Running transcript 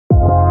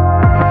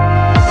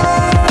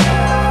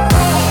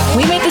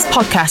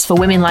podcast for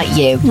women like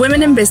you.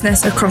 Women in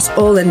business across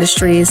all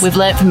industries. We've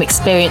learnt from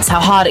experience how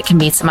hard it can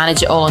be to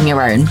manage it all on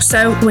your own.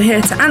 So we're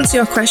here to answer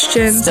your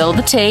questions, spill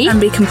the tea,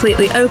 and be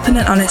completely open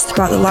and honest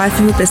about the life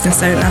of a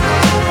business owner.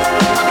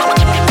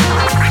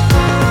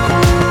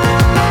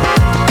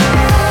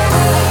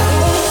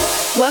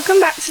 Welcome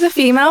back to the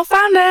Female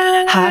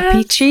Founder.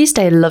 Happy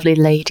Tuesday, lovely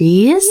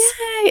ladies.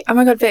 Yay! Oh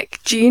my God, Vic,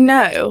 do you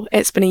know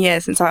it's been a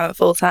year since I went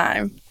full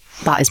time?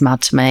 That is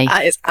mad to me.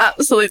 That is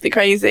absolutely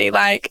crazy.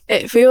 Like,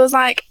 it feels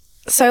like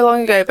so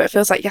long ago, but it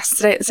feels like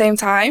yesterday at the same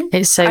time.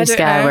 It's so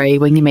scary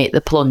when you make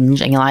the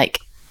plunge and you're like,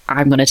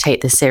 I'm going to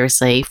take this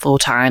seriously full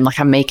time.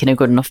 Like, I'm making a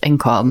good enough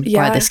income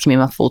where this can be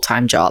my full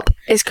time job.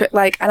 It's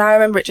like, and I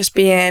remember it just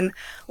being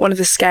one of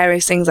the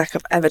scariest things like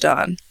I've ever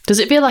done. Does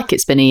it feel like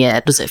it's been a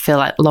year? Does it feel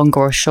like longer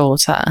or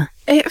shorter?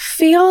 It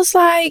feels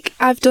like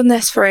I've done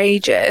this for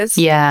ages.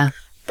 Yeah.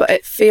 But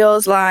it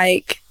feels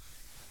like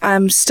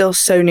I'm still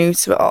so new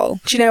to it all.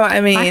 Do you know what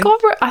I mean?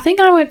 I think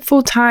I went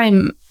full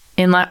time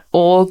in like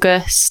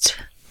August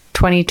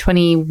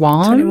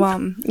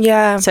 2021.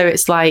 Yeah. So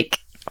it's like,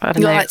 I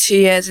don't know. You're like 2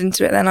 years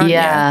into it then, aren't you?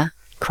 Yeah.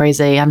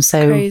 Crazy. I'm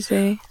so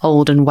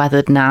old and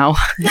weathered now.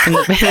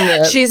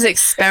 She's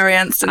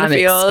experienced in the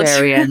field.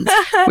 Experienced.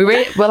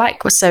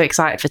 We're so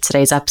excited for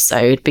today's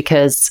episode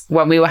because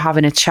when we were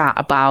having a chat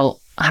about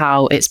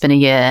how it's been a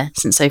year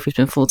since Sophie's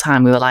been full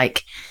time, we were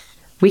like,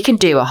 we can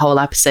do a whole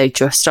episode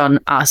just on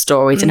our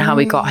stories and how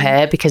we got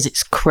here because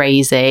it's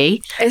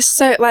crazy. It's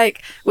so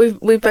like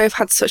we've both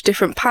had such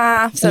different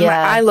paths, and like,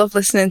 I love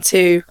listening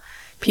to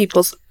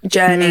people's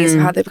journeys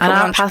and how they become and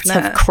our entrepreneurs.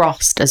 paths have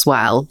crossed as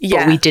well,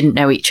 but we didn't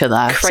know each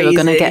other. Crazy. So we're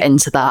going to get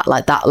into that.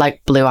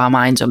 Like blew our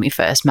minds when we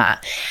first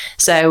met.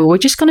 So we're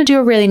just going to do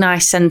a really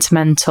nice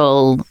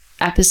sentimental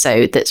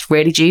episode that's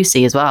really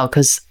juicy as well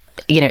because,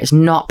 you know, it's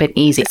not been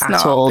easy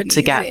at all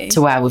to get to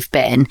where we've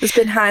been. There's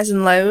been highs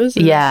and lows.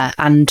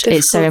 And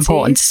it's so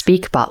important to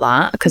speak about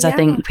that because I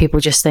think people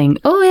just think,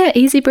 oh yeah,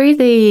 easy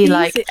breezy.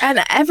 Like,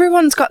 and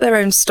everyone's got their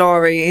own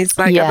stories.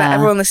 Like, I bet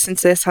everyone listening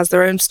to this has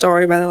their own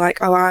story where they're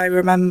like, oh, I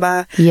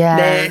remember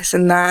this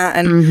and that.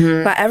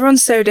 And like,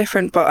 everyone's so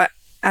different,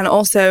 and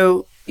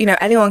also, you know,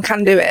 anyone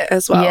can do it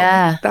as well.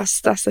 Yeah.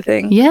 That's the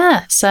thing.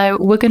 Yeah. So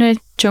we're going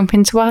to jump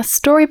into our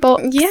storybook.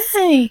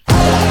 Yay.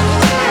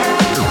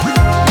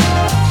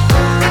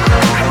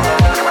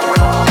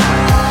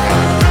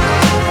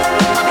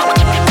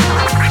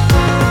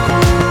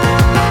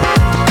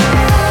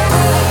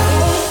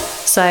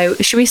 So,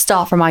 should we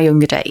start from our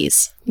younger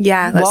days?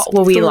 Yeah. What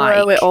were we like?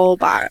 Throw it all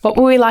back. What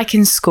were we like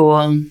in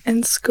school?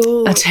 In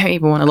school, I don't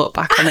even want to look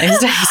back on those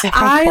days. If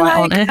I'm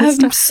quite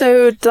honest. I'm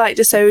so like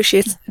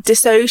dissociated.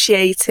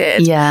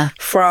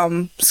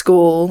 From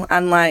school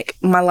and like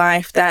my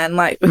life then,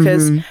 like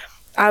because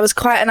I was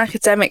quite an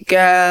academic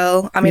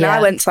girl. I mean, I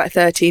went to like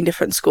 13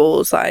 different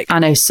schools. Like, I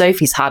know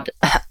Sophie's had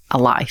a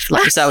life,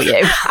 let me tell you.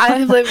 I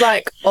have lived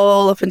like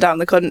all up and down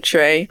the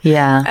country.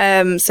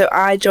 Yeah. So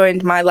I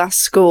joined my last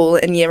school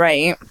in year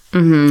 8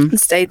 and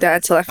stayed there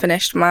till I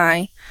finished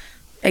my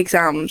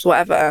exams,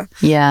 whatever.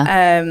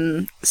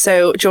 Yeah.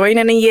 So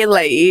joining a year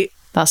late.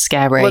 That's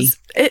scary.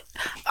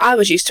 I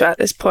was used to it at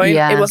this point.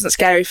 Yeah. It wasn't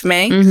scary for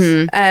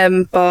me.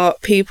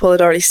 But people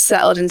had already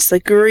settled into the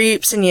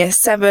groups in year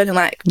 7 and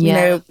like, you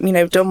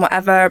know, done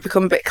whatever,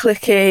 become a bit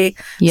cliquey.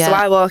 Yeah. So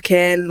I walk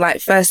in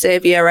like first day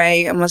of year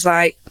 8 and was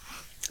like,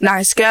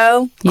 nice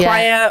girl,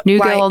 quiet. New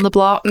girl on the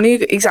block. New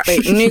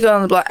girl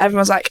on the block.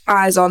 Everyone's like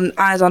eyes on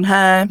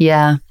her.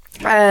 Yeah.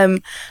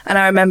 And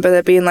I remember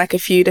there being like a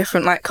few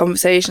different like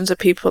conversations of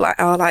people like,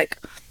 oh, like,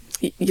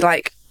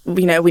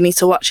 you know, we need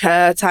to watch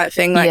her type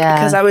thing, like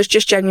because I was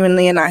just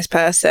genuinely a nice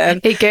person.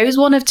 It goes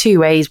one of two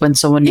ways when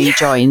someone new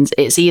joins.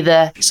 It's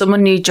either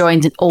someone new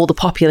joins and all the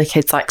popular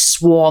kids like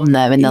swarm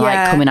them and they're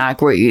like, come in our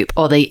group,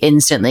 or they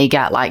instantly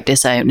get like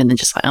disowned and they're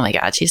just like, oh my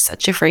God, she's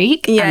such a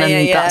freak. And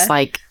then that's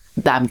like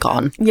them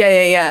gone.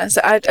 Yeah.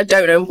 So I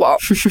don't know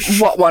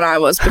what one I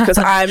was because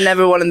I'm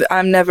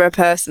never a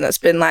person that's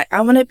been like,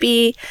 I want to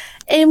be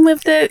in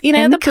with the, you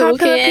know, the cool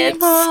popular kids.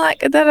 people,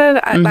 like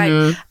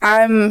like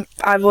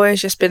I've always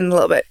just been a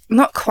little bit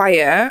not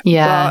quiet,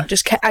 but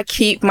just I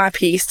keep my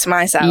peace to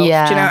myself.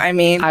 Yeah. Do you know what I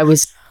mean? I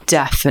was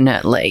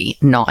definitely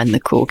not in the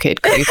cool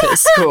kid group at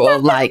school.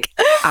 Like,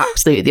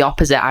 absolutely the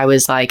opposite. I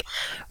was like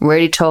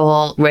really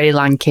tall, really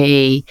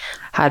lanky,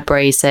 had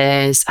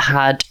braces,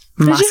 had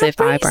massive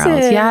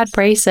eyebrows. Yeah, I had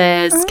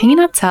braces. Can you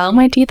not tell?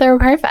 My teeth are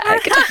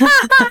perfect.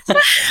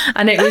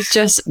 And it was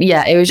just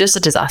a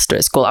disaster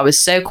at school. I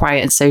was so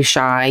quiet and so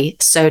shy,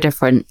 so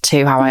different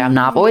to how I am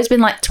now. I've always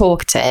been like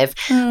talkative,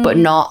 but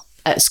not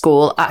at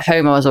school. At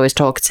home, I was always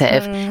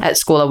talkative. At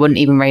school, I wouldn't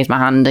even raise my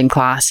hand in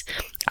class.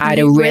 I had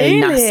a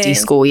really nasty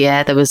school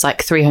year. There was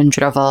like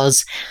 300 of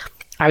us.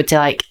 I would say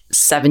like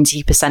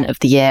 70% of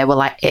the year were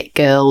like it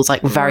girls,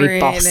 like very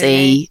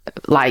bossy.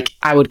 Like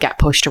I would get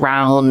pushed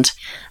around.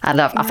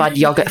 I've had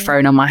yogurt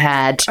thrown on my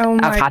head.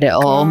 I've had it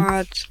all.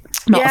 God.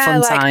 Not a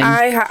fun time.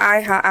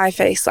 I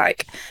faced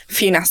like a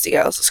few nasty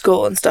girls at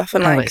school and stuff,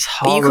 and like it's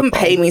horrible. you couldn't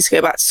pay me to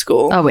go back to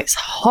school. Oh, it's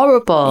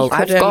horrible.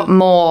 I've got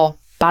more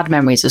bad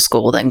memories of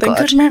school than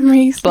good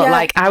memories. But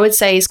like I would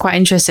say it's quite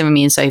interesting with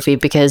me and Sophie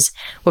because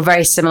we're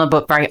very similar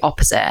but very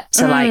opposite.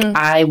 So like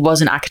I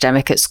wasn't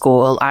academic at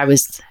school. I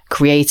was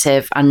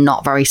creative and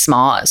not very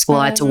smart at school.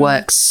 I had to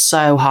work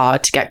so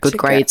hard to get good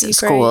grades at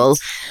school.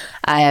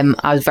 I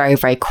was very,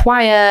 very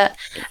quiet.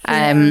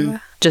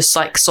 Just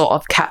like sort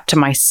of kept to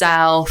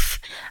myself,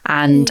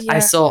 and I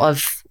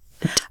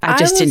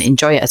just didn't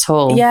enjoy it at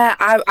all. Yeah,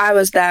 I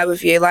was there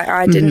with you. Like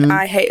I didn't.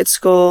 I hated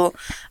school.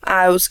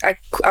 I was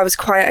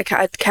quiet.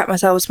 I kept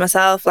myself to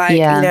myself. Like you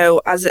know,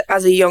 as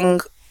a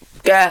young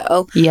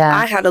girl,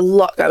 I had a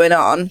lot going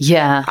on.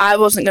 Yeah, I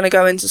wasn't going to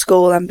go into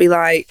school and be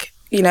like,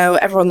 you know,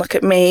 everyone look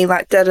at me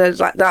like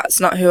like that's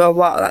not who I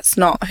was. That's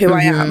not who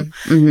I am.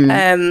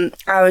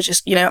 I was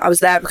just, you know, I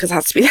was there because I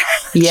had to be there.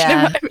 Yeah, you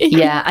know what I mean?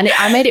 Yeah, and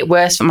I made it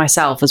worse for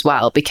myself as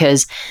well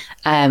because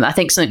I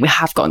think something we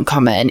have got in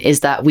common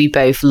is that we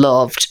both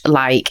loved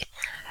like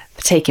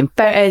taking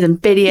photos and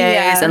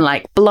videos and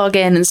like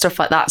blogging and stuff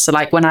like that. So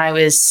like when I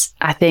was,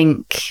 I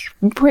think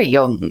pretty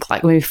young,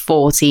 like maybe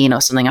 14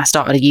 or something, I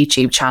started a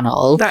YouTube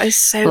channel. That is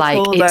so like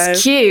cool,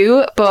 it's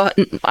cute, but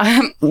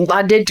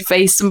I did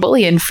face some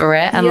bullying for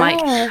it. And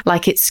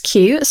like it's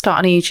cute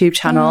starting a YouTube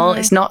channel.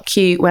 It's not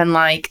cute when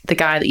like the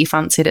guy that you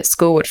fancied at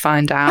school would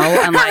find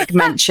out and like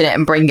mention it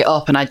and bring it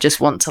up, and I just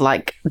want to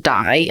like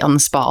die on the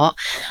spot.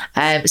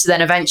 So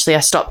then eventually I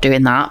stopped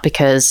doing that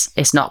because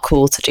it's not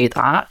cool to do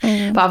that.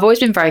 But I've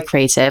always been very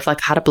creative. Like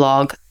I had a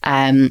blog,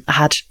 I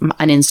had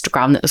an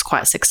Instagram that was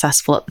quite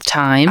successful at the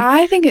time.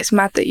 I think it's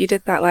mad that you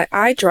did that. Like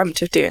I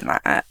dreamt of doing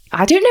that.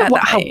 I don't know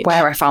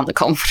where I found the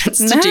confidence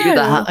to do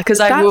that,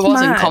 because I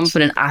wasn't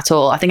confident at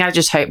all. I think I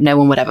just hoped no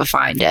one would ever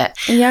find it.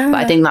 Yeah. But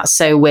I think that's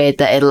so weird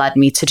that it led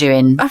me to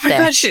doing Oh my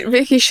gosh,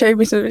 Vicky showed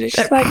me something.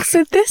 She's like,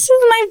 so this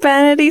is my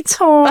vanity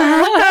tour.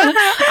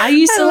 I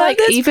used to like,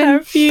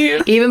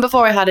 even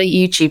before I had a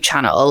YouTube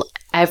channel,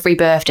 every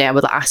birthday I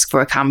would ask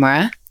for a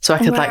camera so I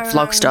could like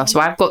vlog stuff. So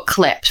I've got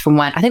clips from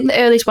when, I think the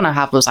earliest one I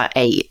had was like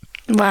 8.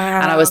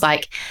 Wow. And I was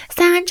like,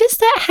 so I'm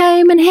just at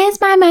home and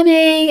here's my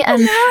mummy.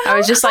 And I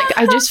was just like,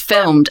 I just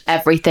filmed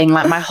everything.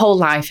 Like my whole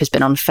life has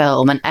been on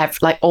film, and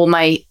like all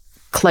my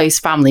close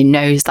family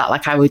knows that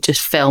like I would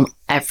just film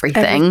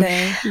everything.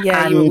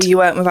 Yeah, and you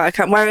weren't without a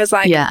camera. Whereas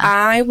like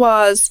I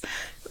was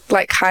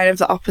like kind of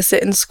the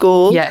opposite in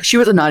school. Yeah, she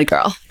was a naughty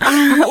girl.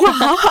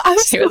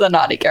 She was a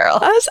naughty girl.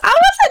 I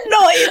wasn't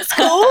naughty in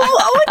school.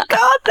 Oh my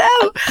god,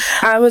 no.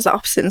 I was the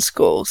opposite in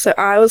school. So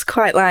I was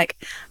quite like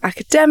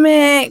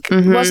academic.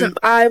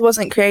 I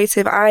wasn't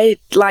creative. I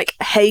like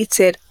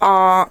hated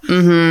art,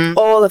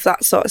 all of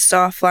that sort of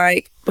stuff,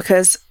 like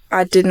because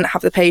I didn't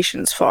have the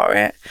patience for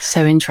it.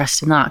 So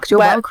interesting that, because you're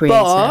well creative.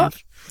 But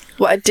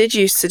what I did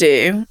used to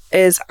do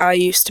is I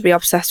used to be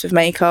obsessed with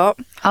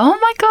makeup. Oh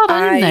my god,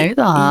 I didn't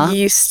know that. I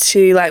used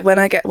to like when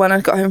I got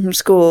home from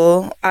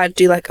school, I'd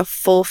do like a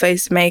full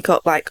face of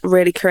makeup, like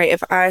really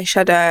creative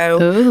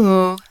eyeshadow.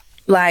 Ooh.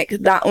 Like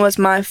that was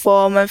my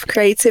form of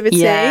creativity.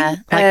 Yeah,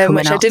 like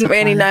which I didn't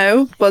really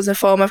know was a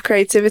form of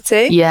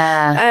creativity.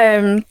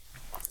 Yeah.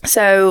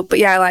 So, but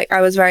yeah, like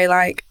I was very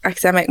like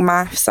academic,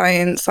 math,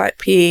 science, like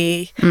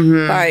PE.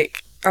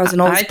 Like I was in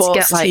all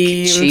sports teams. I had to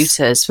get like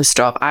tutors for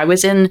stuff. I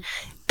was in.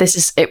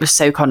 It was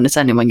so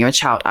condescending when you're a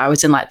child. I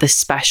was in like the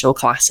special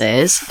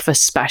classes for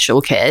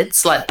special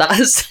kids. Like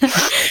that's,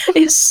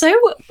 it's so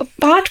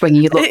bad when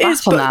you look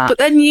back on that. But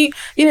then you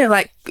know,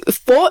 like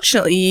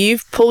fortunately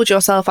you've pulled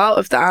yourself out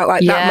of that,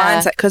 like that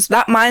mindset, because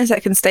that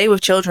mindset can stay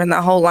with children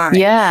their whole life.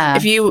 Yeah.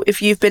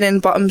 If you've been in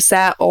bottom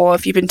set, or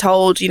if you've been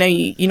told, you know,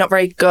 you're not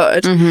very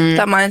good,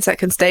 that mindset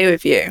can stay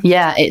with you.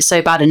 Yeah, it's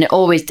so bad. And it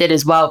always did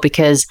as well,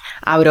 because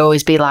I would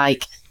always be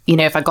like, you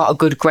know, if I got a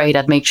good grade,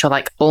 I'd make sure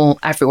like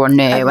everyone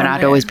knew, and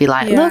I'd always be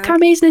like, look how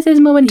amazing this is,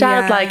 mum and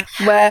dad. Like,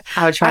 where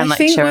I would try and like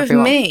show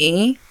everyone. I think with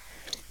me,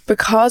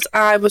 because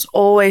I was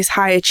always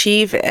high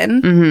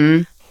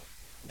achieving,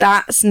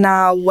 that's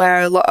now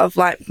where a lot of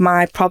like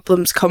my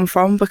problems come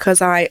from, because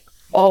I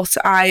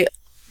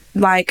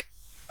like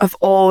have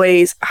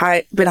always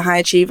been a high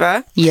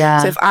achiever. Yeah.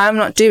 So if I'm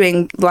not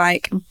doing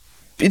like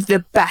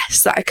the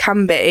best that I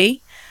can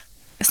be,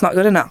 it's not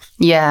good enough.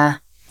 Yeah.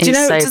 Do you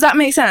know, does that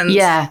make sense?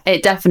 Yeah,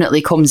 it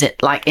definitely comes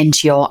like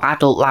into your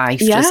adult life,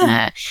 doesn't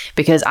it?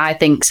 Because I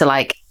think so,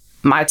 like,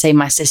 I'd say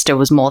my sister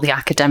was more the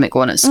academic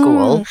one at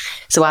school.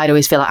 So I'd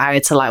always feel like I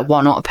had to like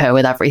one up her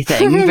with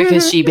everything,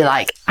 because she'd be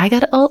like, I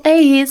got all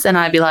A's, and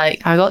I'd be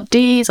like, I got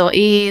D's or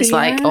E's,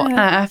 like, or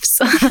F's.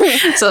 So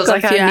it's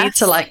like, I need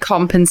to like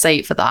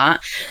compensate for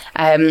that.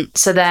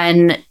 So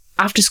then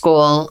after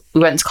school,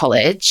 we went to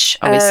college,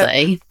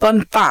 obviously.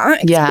 Fun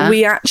fact,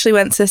 we actually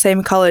went to the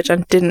same college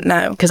and didn't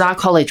know. Because our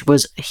college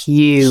was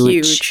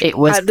huge. It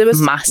was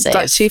massive.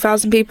 Like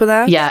 2,000 people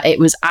there? Yeah, it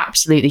was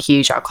absolutely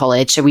huge, our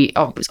college. So we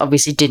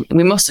obviously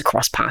we must have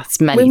crossed paths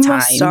many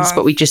times,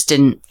 but we just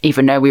didn't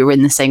even know we were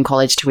in the same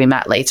college till we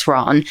met later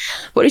on.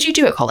 What did you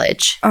do at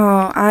college?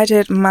 Oh, I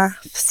did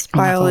maths,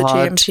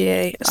 biology and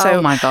PE. So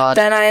oh my God.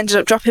 Then I ended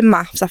up dropping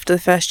maths after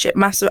the first year.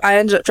 I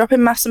ended up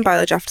dropping maths and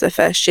biology after the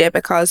first year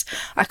because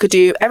I could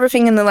do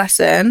everything in the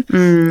lesson,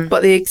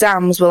 but the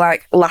exams were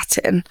like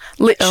Latin.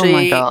 Literally, oh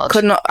my God.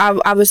 could not.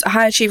 I was a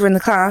high achiever in the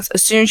class.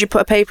 As soon as you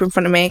put a paper in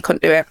front of me,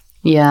 couldn't do it.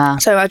 Yeah.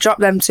 So I dropped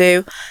them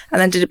two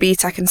and then did a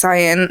BTEC in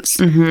science.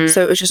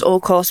 So it was just all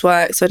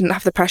coursework. So I didn't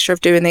have the pressure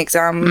of doing the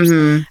exams.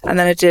 And then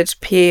I did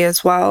PE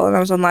as well. And I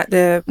was on like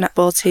the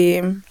netball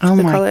team for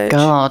the college.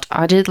 God.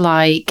 I did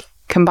like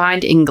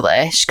combined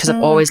English because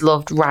I've always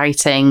loved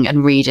writing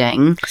and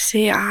reading.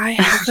 See, I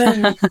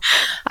haven't.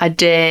 I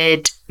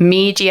did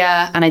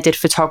media and I did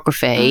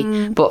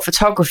photography. But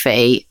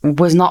photography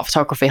was not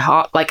photography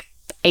hard. Like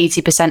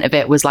 80% of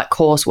it was like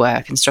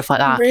coursework and stuff like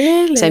that.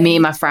 Really? So me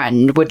and my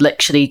friend would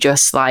literally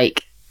just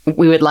like,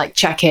 we would like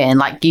check in,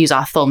 like use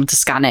our thumb to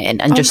scan it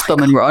in and just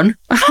thumb and run.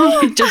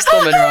 Just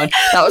thumb and run.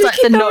 That was like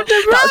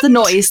that was the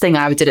naughtiest thing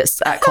I ever did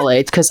at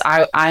college because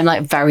I'm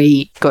like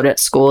very good at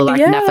school.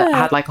 Like never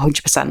had like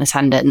 100%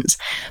 attendance,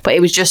 but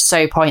it was just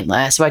so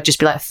pointless. So I'd just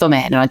be like thumb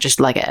it and I'd just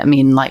leg it. I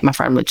mean, like my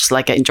friend would just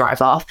leg it and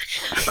drive off.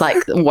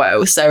 Like,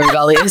 whoa, so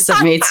rebellious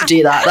of me to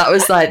do that. That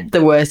was like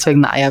the worst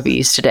thing that I ever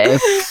used to do.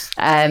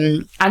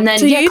 And then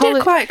so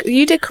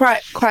you did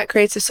quite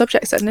creative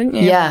subjects then, didn't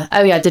you? Yeah.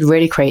 Oh yeah, I did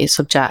really creative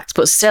subjects,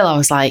 but still I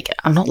was like,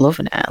 I'm not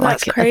loving it.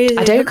 That's like crazy.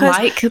 I don't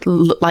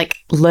like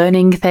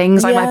learning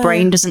things. Like my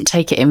brain doesn't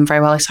take it in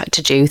very well. I just like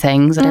to do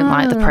things. I don't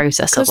like the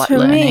process of like for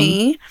learning.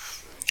 Me,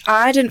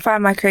 I didn't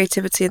find my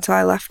creativity until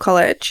I left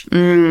college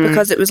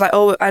because it was like,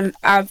 and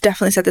I've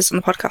definitely said this on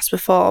the podcast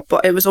before,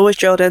 but it was always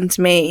drilled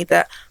into me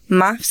that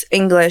maths,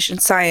 English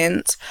and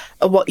science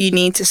are what you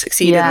need to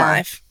succeed in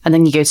life. And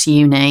then you go to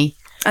uni.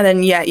 And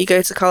then, you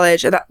go to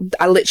college. And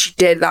I literally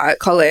did that at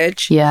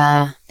college.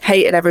 Yeah.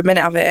 Hated every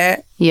minute of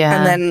it. Yeah.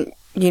 And then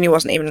uni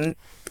wasn't even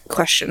a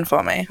question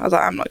for me. I was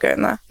like, I'm not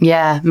going there.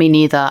 Yeah, me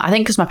neither. I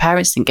think because my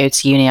parents didn't go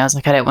to uni, I was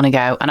like, I don't want to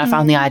go. And I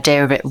found the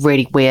idea of it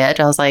really weird.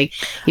 I was like,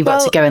 you've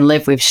got to go and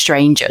live with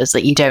strangers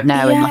that you don't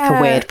know in like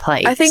a weird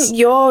place. I think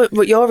your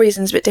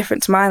reason's a bit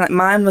different to mine. Like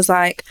mine was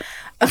like,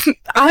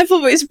 I've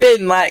always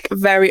been like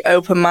very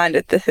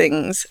open-minded to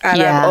things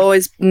and I've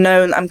always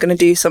known I'm going to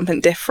do something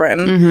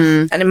different.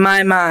 And in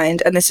my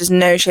mind, and this is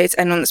no shade to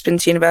anyone that's been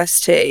to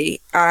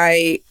university,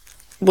 I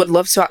would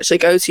love to actually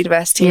go to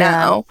university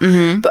now.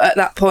 But at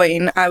that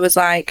point, I was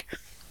like,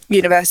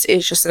 university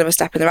is just another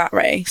step in the rat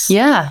race.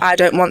 Yeah. I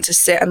don't want to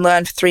sit and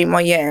learn for 3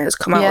 more years,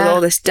 come out with all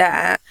this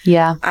debt.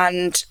 Yeah.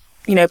 And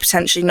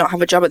potentially not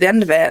have a job at the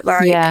end of it.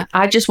 Like,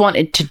 I just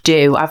wanted to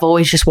do. I've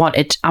always just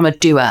wanted. I'm a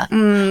doer,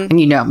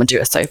 and I'm a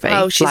doer, Sophie.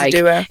 Oh, she's like, a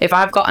doer. If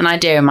I've got an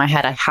idea in my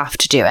head, I have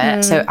to do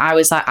it. So I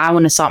was like, I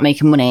want to start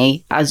making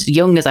money as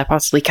young as I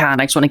possibly can.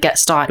 I just want to get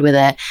started with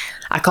it.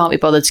 I can't be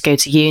bothered to go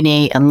to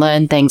uni and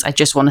learn things. I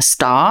just want to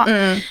start.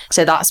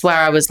 So that's where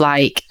I was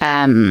like.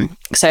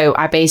 So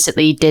I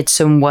basically did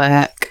some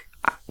work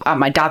at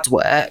my dad's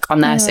work on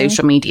their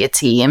social media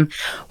team,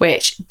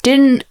 which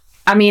didn't.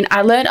 I mean,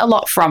 I learned a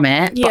lot from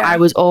it, but I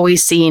was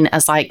always seen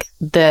as like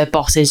the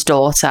boss's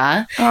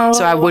daughter.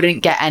 So I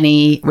wouldn't get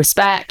any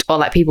respect or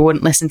like people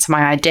wouldn't listen to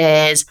my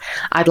ideas.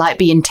 I'd like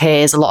be in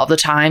tears a lot of the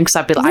time because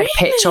I'd be like, I'd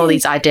pitch all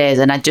these ideas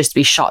and I'd just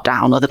be shot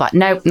down or they'd be like,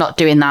 nope, not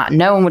doing that.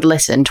 No one would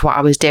listen to what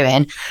I was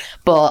doing.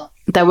 But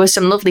there were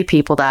some lovely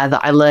people there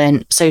that I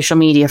learned social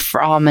media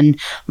from and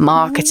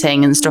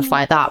marketing and stuff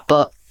like that.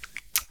 But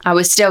I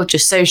was still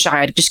just so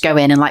shy. I'd just go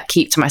in and like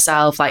keep to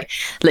myself, like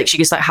literally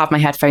just like have my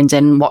headphones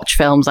in, watch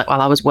films like while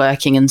I was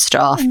working and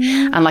stuff.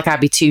 And like I'd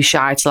be too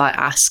shy to like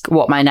ask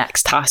what my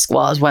next task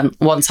was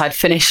once I'd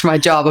finished my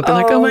job. I'd be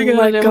like, oh my God,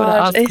 I don't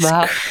want to ask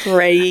that.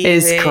 Crazy.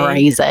 It's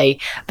crazy.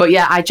 But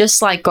yeah, I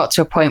just like got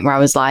to a point where I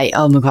was like,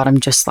 oh my God,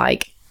 I'm just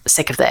like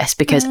sick of this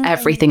because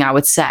everything I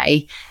would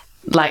say,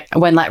 like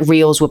when like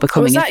reels were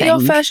becoming a thing.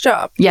 Was that your first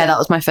job? Yeah, that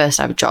was my first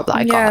ever job that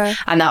I got.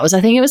 And that was,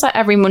 I think it was like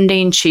every Monday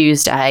and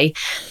Tuesday.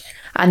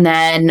 And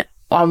then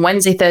on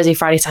Wednesday, Thursday,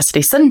 Friday,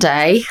 Saturday,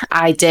 Sunday,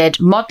 I did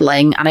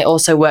modelling and I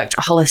also worked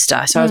at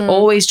Hollister. So I was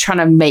always trying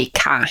to make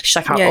cash.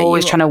 Like I was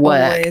always trying to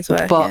work.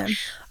 But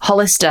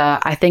Hollister,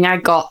 I think I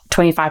got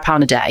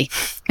 £25 a day,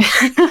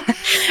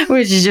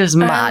 which is just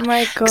mad.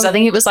 Because I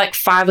think it was like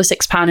 £5 or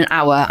 £6 an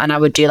hour and I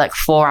would do like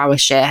 4-hour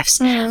shifts.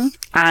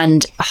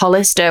 And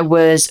Hollister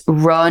was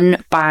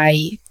run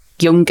by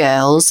young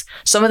girls.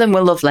 Some of them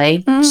were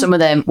lovely. Some of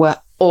them were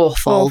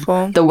awful.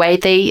 The way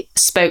they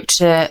spoke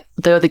to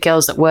the other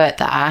girls that worked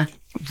there,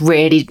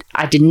 really,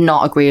 I did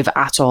not agree with it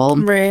at all.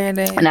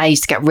 Really? And I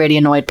used to get really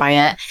annoyed by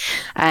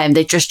it.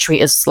 They just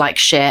treat us like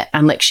shit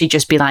and literally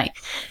just be like,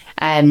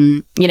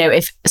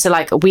 if so,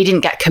 like we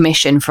didn't get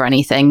commission for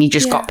anything. You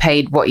just got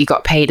paid what you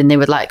got paid, and they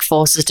would like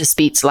force us to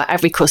speak to like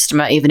every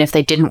customer, even if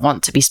they didn't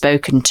want to be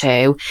spoken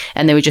to,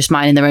 and they were just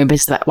minding their own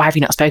business. Like, why have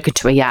you not spoken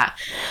to her yet?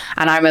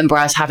 And I remember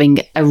I was having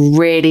a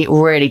really,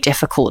 really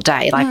difficult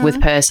day, like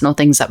with personal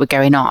things that were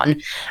going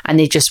on, and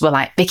they just were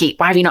like, Vicky,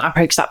 why have you not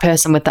approached that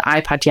person with the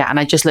iPad yet? And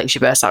I just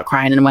literally burst out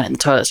crying and went in the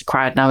toilet and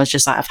cried, and I was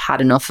just like, I've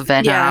had enough of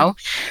it now.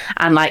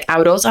 And like I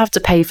would also have to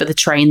pay for the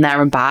train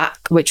there and back,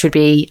 which would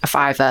be a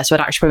 £5, so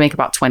I'd actually make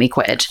about 20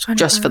 quid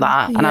just for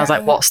that. And I was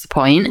like, what's the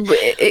point?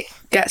 It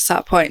gets to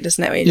that point,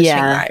 doesn't it, where you just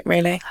think, right,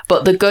 really?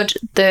 But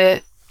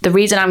the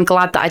reason I'm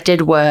glad that I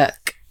did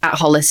work at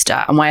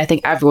Hollister and why I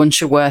think everyone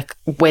should work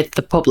with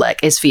the public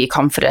is for your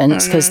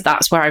confidence, because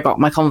that's where I got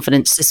my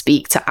confidence to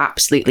speak to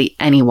absolutely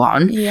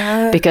anyone.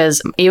 Yeah.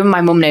 Because even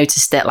my mum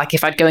noticed it. Like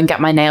if I'd go and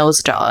get my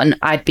nails done,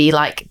 I'd be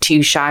like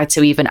too shy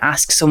to even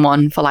ask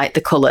someone for like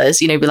the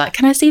colours, you know, be like,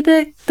 can I see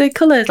the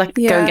colours? Like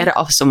go and get it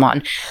off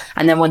someone.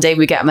 And then one day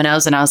we get my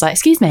nails and I was like,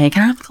 excuse me,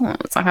 can I have the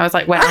colours? Like I was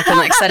like, went up and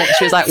like said it.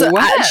 She was like, so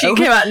wow. She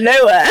came out of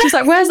nowhere. She's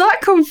like, where's that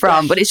come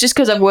from? But it's just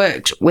because I've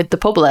worked with the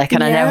public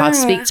and I know how to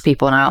speak to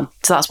people now.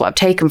 So that's what I've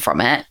taken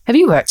from it. Have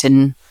you worked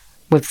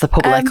with the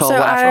public or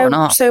whatever or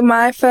not? So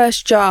my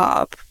first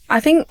job, I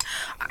think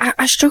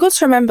I struggled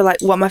to remember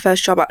like what my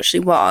first job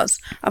actually was.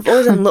 I've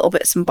always done little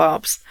bits and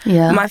bobs.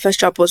 Yeah. My first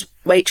job was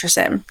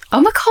waitressing.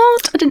 Oh my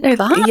God, I didn't know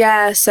that.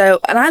 Yeah,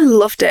 and I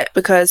loved it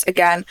because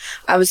again,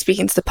 I was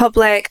speaking to the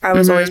public. I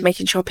was always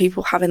making sure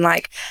people having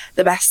like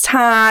the best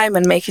time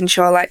and making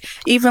sure like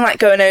even like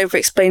going over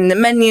explaining the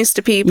menus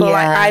to people.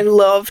 Like I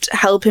loved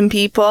helping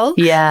people.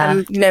 Yeah.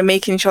 And you know,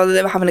 making sure that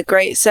they were having a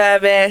great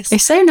service.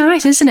 It's so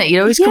nice, isn't it?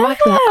 You always come back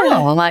and like,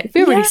 oh, like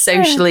feel really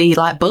socially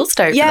like buzzed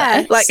over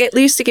this. Like it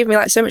used to give me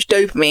like so much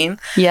dopamine.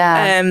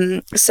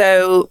 Yeah.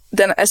 So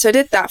I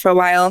did that for a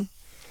while.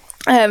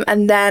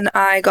 And then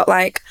I got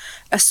like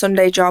a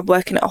Sunday job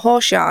working at a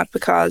horse yard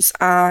because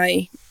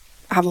I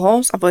have a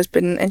horse. I've always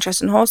been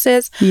interested in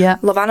horses. Yeah.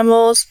 Love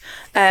animals.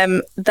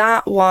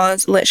 That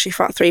was literally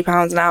for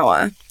 £3 an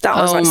hour. That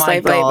was like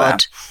slave labour.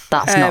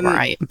 That's not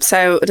right.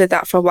 So I did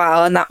that for a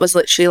while and that was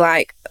literally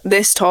like,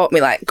 this taught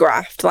me like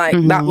graft. Like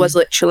that was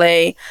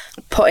literally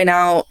putting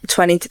out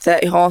 20 to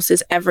 30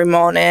 horses every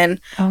morning.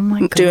 Oh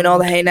my God. Doing all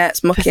the hay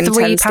nets, mucking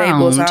 10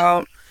 stables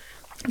out.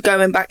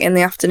 Going back in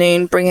the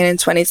afternoon, bringing in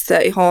 20 to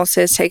 30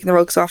 horses, taking the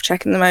rugs off,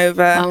 checking them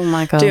over. Oh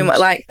my God. Doing what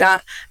like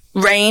that.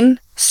 Rain,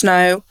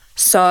 snow,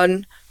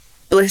 sun,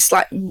 bliss,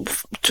 like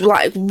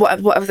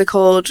whatever they're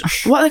called.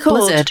 What are they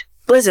called?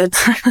 Blizzards.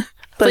 I thought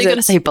you were going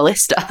to say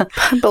ballista.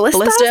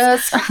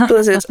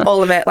 Blizzards,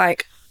 all of it.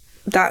 Like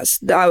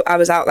I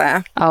was out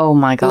there. Oh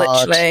my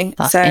God. Literally.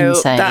 That's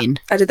insane.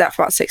 I did that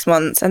for about 6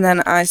 months and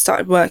then I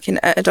started working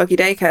at a doggy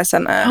daycare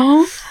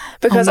centre.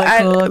 Because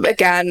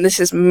again,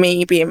 this is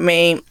me being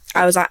me.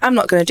 I was like, I'm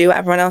not going to do what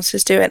everyone else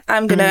is doing. I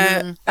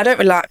don't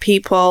really like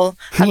people.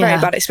 I have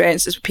very bad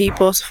experiences with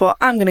people. So I thought,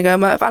 I'm going to go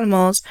and work with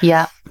animals.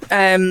 Yeah.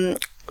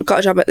 Got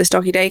a job at this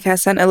doggy daycare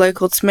centre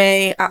local to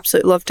me.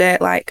 Absolutely loved it.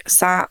 Like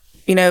sat,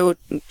 you know,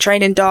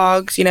 training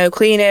dogs, you know,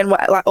 cleaning,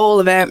 like all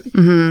of it,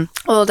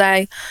 all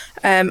day.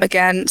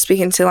 Again,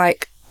 speaking to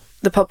like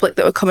the public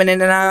that were coming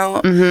in and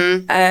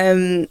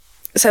out.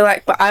 So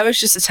like, but I was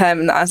just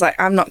determined that I was like,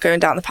 I'm not going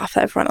down the path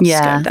that everyone else is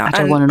going down. I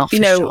don't want an office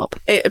job.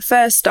 It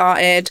first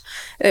started,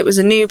 it was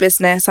a new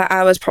business.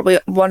 I was probably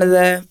one of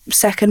the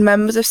second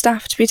members of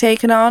staff to be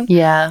taken on.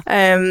 Yeah.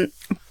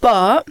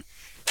 But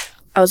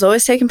I was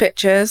always taking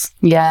pictures.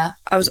 Yeah.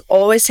 I was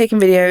always taking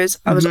videos.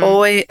 I was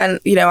always, and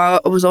you know,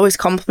 I was always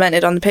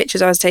complimented on the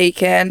pictures I was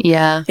taking.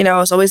 Yeah. You know, I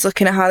was always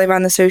looking at how they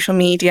ran the social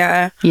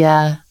media.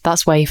 Yeah.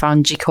 That's where you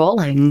found your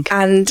calling.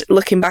 And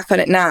looking back on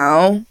it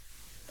now,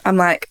 I'm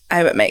like,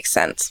 oh, it makes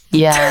sense.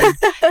 Yeah.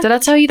 Did I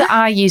tell you that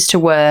I used to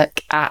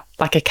work at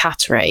like a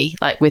cattery,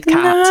 like with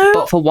cats,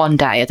 but for one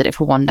day? I did it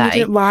for one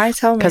day. Why?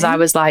 Tell me. Because I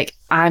was like,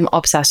 I'm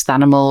obsessed with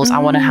animals. I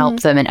want to help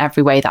them in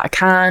every way that I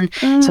can.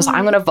 So I was like,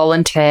 I'm going to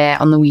volunteer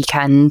on the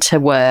weekend to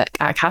work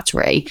at a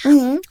cattery.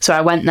 So I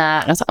went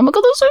there and I was like, oh my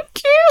God, that's so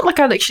cute. Like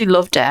I literally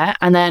loved it.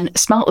 And then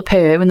smelt the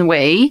poo and the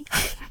wee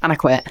and I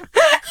quit.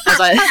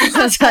 I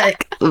was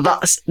like,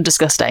 that's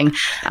disgusting. And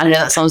I know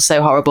that sounds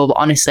so horrible, but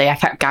honestly, I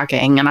kept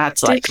gagging and I had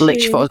to like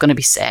literally thought I was going to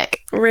be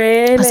sick.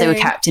 Really? Because they were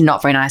kept in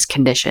not very nice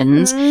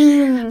conditions.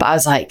 But I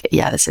was like,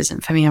 yeah, this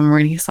isn't for me. I'm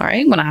really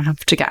sorry when I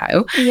have to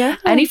go. Yeah.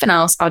 Anything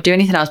else, I'll do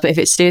anything else. But if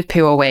it's to do with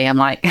poo or wee, I'm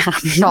like,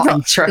 I'm not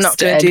interested. Not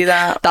going to do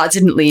that. That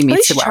didn't lead me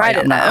to where I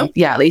am now. Though.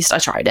 Yeah, at least I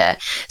tried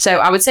it. So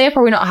I would say I've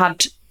probably not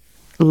had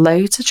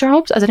loads of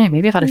jobs. I don't know,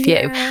 maybe I've had a few.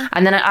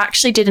 And then I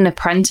actually did an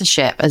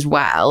apprenticeship as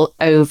well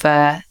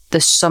over the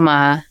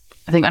summer,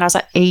 I think when I was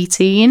like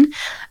 18,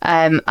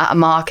 at a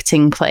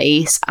marketing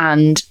place,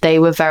 and they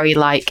were very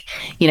like,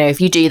 you know,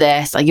 if you do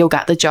this, like you'll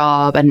get the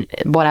job and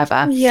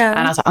whatever. Yeah. And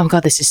I was like, oh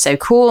God, this is so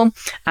cool.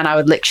 And I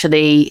would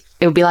literally,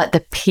 it would be like the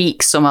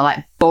peak summer,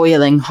 like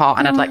boiling hot,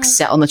 and I'd like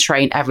sit on the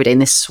train every day in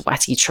this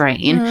sweaty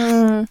train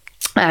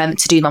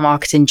to do my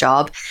marketing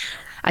job.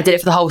 I did it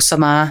for the whole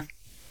summer.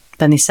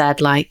 Then they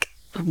said like,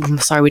 I'm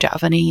sorry, we don't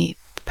have any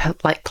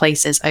like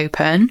places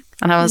open.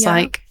 And I was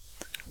like,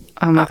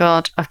 oh my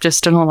God, I've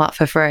just done all that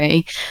for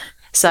free.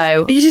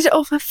 So you did it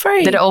all for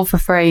free? Did it all for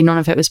free. None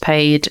of it was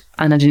paid.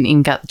 And I didn't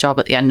even get the job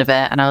at the end of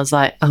it. And I was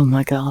like, oh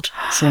my God,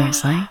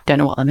 seriously? Don't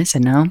know what they're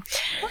missing now.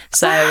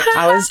 So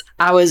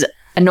I was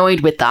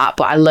annoyed with that,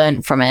 but I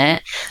learned from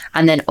it.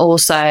 And then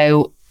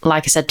also,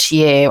 like I said to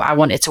you, I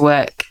wanted to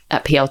work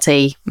at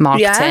PLT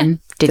marketing.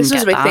 Didn't this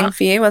was a big thing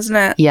for you, wasn't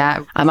it?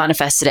 Yeah, I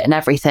manifested it and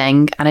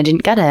everything, and I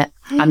didn't get it.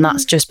 And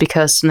that's just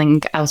because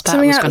something else better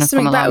was going to come along.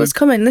 Something better was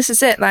coming. This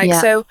is it. Like,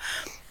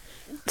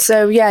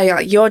 so yeah,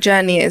 like your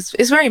journey is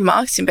very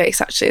marketing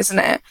based, actually, isn't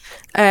it?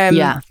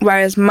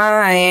 Whereas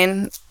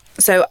mine,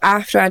 So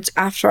after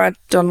I'd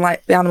done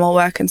like the animal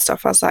work and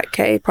stuff, I was like,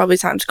 okay, probably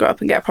time to grow up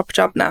and get a proper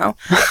job now.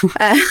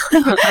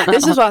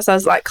 This was whilst I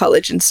was like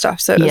college and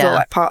stuff, so it was all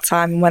like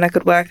part-time when I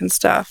could work and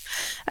stuff.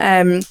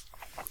 And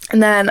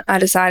then I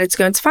decided to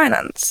go into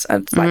finance.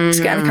 I'd like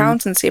to get an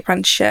accountancy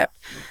apprenticeship.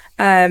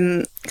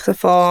 Because I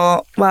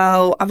thought,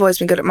 well, I've always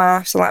been good at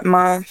maths. I like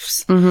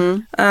maths.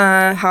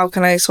 How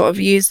can I sort of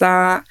use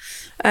that?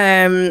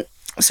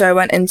 So I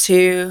went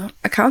into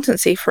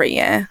accountancy for a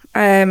year.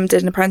 Did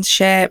an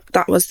apprenticeship.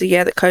 That was the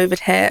year that COVID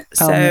hit.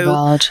 So, oh my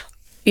God.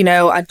 You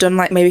know, I'd done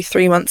like maybe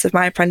 3 months of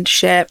my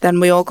apprenticeship. Then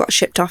we all got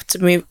shipped off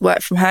to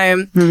work from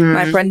home.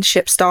 My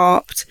apprenticeship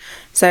stopped.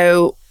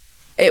 So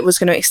it was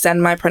going to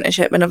extend my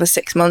apprenticeship another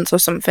 6 months or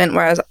something,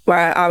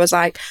 where I was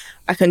like,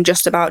 I can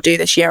just about do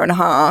this year and a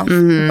half,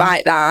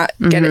 bite that,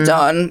 get it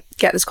done,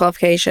 get this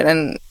qualification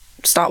and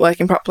start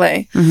working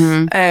properly.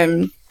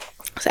 So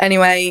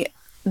anyway,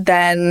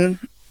 then,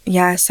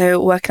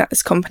 so working at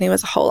this company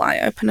was a whole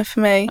eye-opener for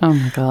me. Oh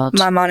my God.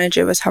 My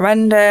manager was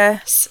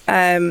horrendous.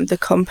 The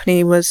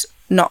company was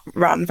not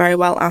run very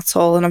well at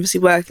all. And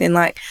obviously working in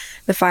like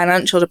the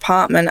financial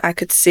department, I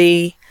could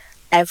see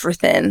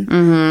everything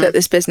that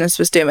this business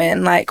was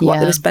doing, like what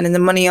they were spending the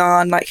money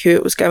on, like who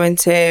it was going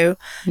to.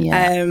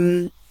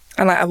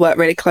 And like I worked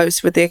really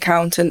close with the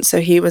accountant, so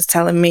he was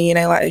telling me, you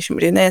know, like, you shouldn't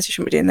be doing this, you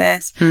shouldn't be doing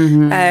this.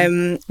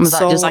 Was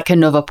that just like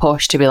another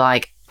push to be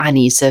like, I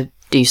need to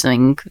do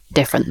something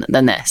different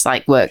than this,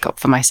 like work up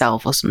for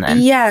myself or something?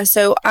 Yeah,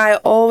 so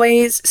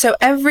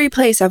every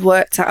place I've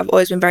worked at, I've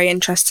always been very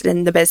interested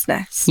in the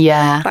business.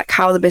 Yeah. Like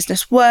how the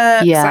business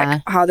works,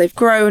 like how they've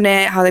grown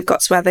it, how they've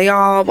got to where they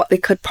are, what they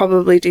could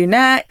probably do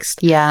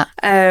next. Yeah.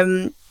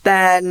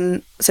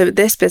 Then, so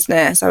this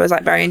business, I was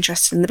like very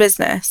interested in the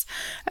business.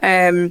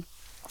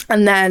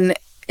 And then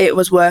it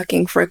was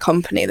working for a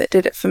company that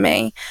did it for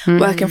me,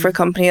 working for a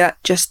company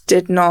that just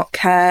did not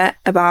care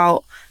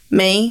about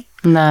me.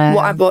 No.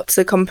 What I brought to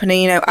the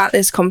company, you know, at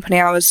this company,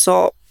 I was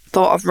thought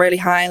of really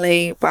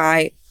highly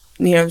by,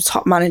 you know,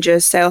 top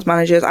managers, sales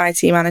managers,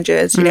 IT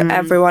managers, you know,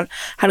 everyone,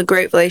 had a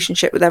great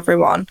relationship with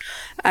everyone.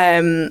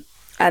 And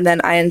then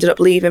I ended up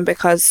leaving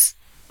because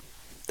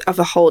of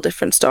a whole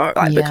different story,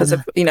 like because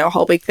of, you know, a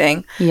whole big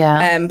thing.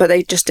 But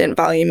they just didn't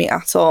value me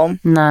at all.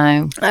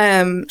 No.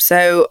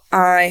 So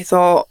I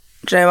thought,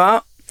 do you know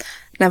what?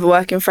 Never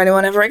working for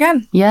anyone ever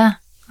again. Yeah.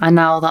 And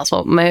now that's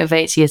what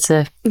motivates you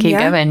to keep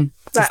going.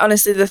 Like,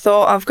 honestly, the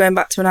thought of going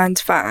back to a 9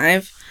 to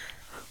 5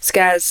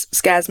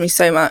 scares me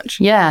so much.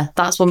 Yeah,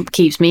 that's what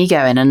keeps me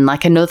going. And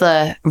like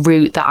another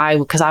route that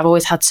because I've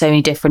always had so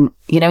many different,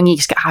 you know, when you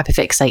just get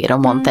hyperfixated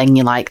on one thing,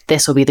 you're like,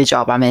 this will be the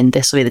job I'm in,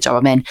 this will be the job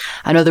I'm in.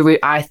 Another route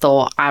I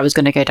thought I was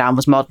going to go down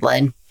was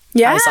modelling.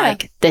 I was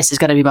like, this is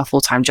going to be my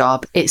full-time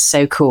job. It's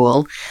so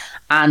cool.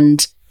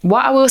 And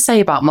what I will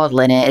say about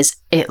modelling is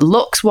it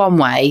looks one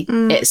way,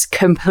 it's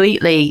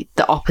completely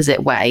the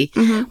opposite way.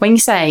 When you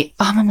say,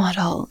 oh, I'm a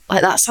model,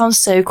 like that sounds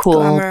so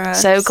cool,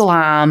 glamorous. So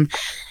glam.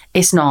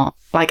 It's not,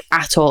 like,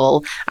 at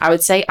all. I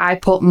would say I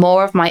put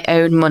more of my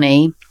own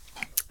money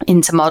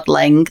into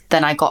modelling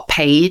than I got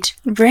paid.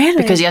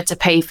 Really? Because you had to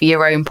pay for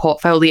your own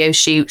portfolio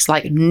shoots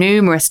like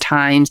numerous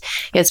times.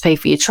 You had to pay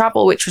for your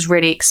travel, which was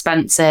really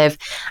expensive.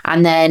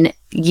 And then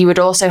you would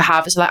also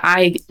have, so like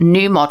I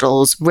knew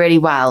models really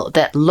well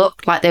that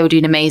looked like they were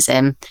doing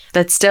amazing.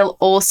 They'd still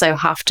also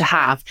have to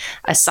have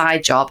a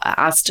side job at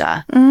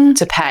Asda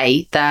to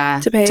pay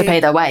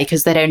their way,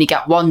 because they'd only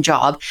get one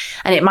job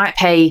and it might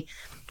pay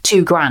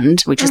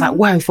 $2,000, which is like,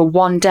 whoa, for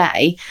one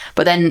day.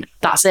 But then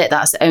that's it.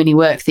 That's the only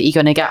work that you're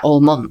going to get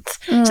all month.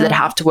 So they'd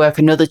have to work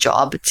another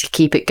job to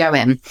keep it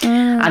going.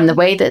 And the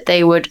way that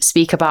they would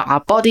speak about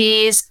our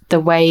bodies, the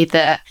way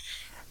that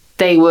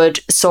they would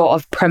sort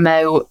of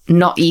promote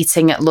not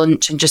eating at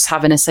lunch and just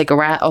having a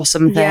cigarette or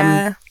something.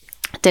 Yeah.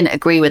 Didn't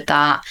agree with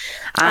that.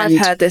 And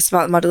I've heard this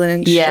about the modelling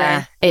industry.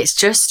 Yeah, it's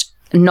just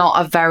not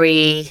a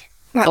very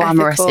like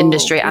glamorous ethical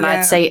industry, and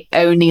I'd say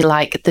only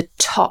like the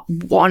top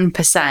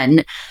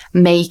 1%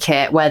 make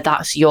it where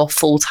that's your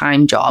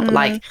full-time job.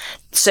 Like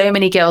so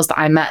many girls that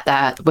I met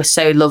there were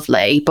so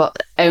lovely, but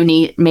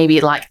only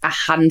maybe like a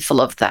handful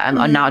of them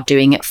are now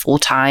doing it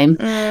full-time,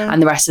 and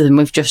the rest of them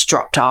we've just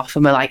dropped off,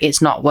 and we're like, it's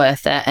not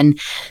worth it. And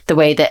the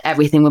way that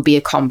everything would be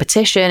a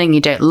competition, and you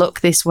don't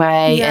look this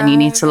way, and you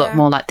need to look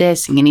more like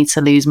this, and you need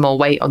to lose more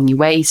weight on your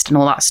waist and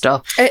all that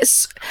stuff.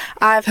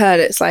 I've heard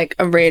it's like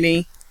a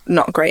really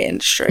not great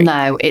industry.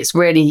 No, it's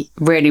really,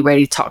 really,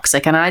 really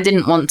toxic, and I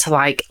didn't want to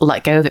like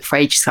let go of it for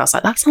ages. I was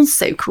like, that sounds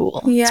so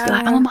cool. Yeah, to be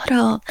like, I'm a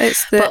model.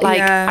 But like,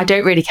 yeah. I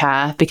don't really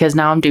care, because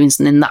now I'm doing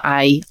something that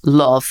I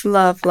love,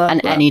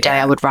 and any day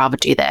I would rather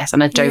do this,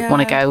 and I don't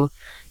want to go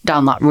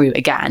down that route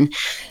again.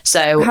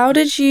 So how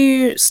did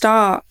you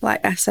start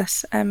like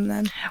SSM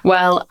then?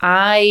 Well,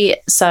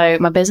 so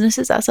my business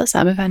is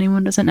SSM, if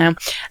anyone doesn't know.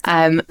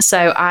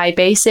 So I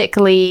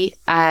basically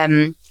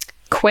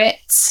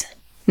quit.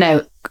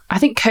 No, I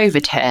think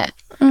COVID hit.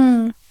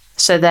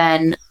 So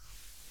then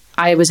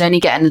I was only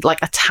getting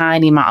like a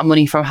tiny amount of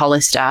money from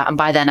Hollister, and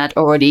by then I'd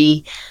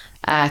already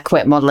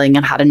quit modelling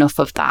and had enough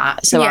of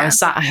that. So I was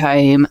sat at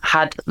home,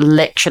 had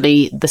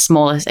literally the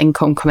smallest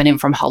income coming in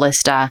from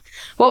Hollister.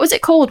 What was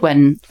it called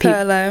when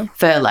Furlough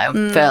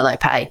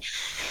pay.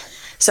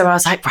 So I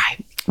was like,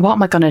 right, what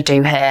am I going to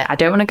do here? I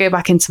don't want to go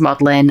back into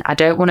modelling. I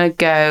don't want to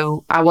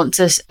go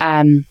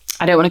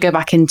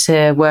back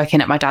into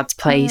working at my dad's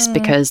place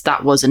because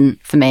that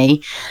wasn't for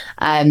me.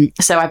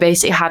 So I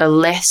basically had a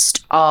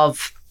list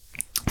of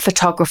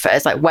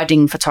photographers, like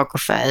wedding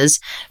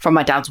photographers from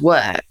my dad's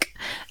work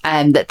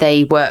that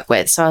they work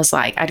with. So I was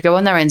like, I'd go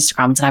on their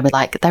Instagrams and I'd be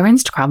like, their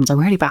Instagrams are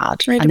really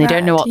bad and they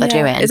don't know what they're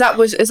doing. Is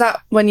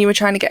that when you were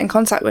trying to get in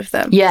contact with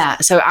them? Yeah.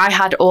 So I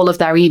had all of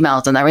their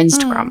emails and their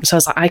Instagram. So I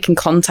was like, I can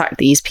contact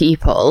these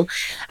people.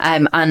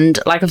 And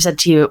like I've said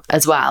to you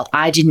as well,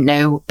 I didn't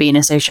know being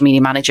a social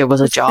media manager was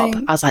a job.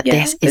 I was like,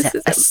 this is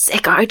a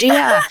sick idea.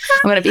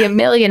 I'm going to be a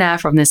millionaire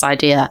from this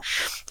idea.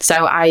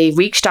 So I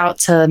reached out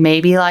to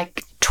maybe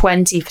like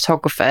 20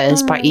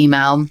 photographers by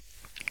email.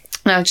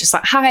 And I was just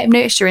like, hi, I've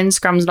noticed your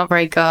Instagram's not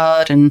very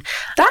good and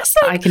that's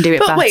like, I can do it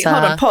better. Wait,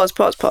 hold on, pause.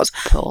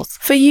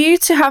 For you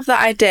to have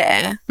that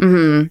idea,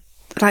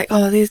 like,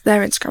 oh,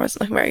 their Instagram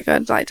isn't looking very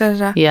good, like,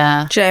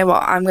 Yeah. Do you know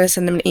what? I'm going to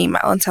send them an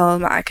email and tell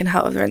them that I can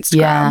help with their Instagram.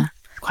 Yeah.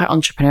 Quite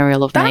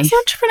entrepreneurial of me. That's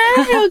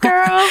entrepreneurial,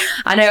 girl.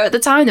 I know at the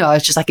time though, I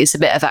was just like, it's a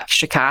bit of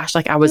extra cash.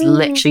 Like I was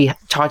literally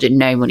charging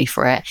no money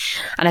for it.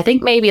 And I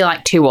think maybe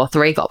like 2 or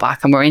 3 got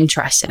back and were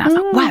interested. I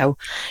thought, wow,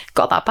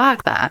 got that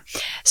bag there.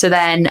 So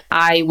then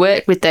I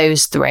worked with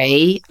those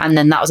 3 and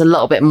then that was a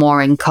little bit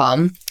more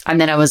income. And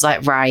then I was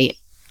like, right,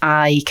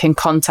 I can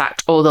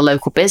contact all the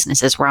local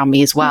businesses around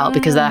me as well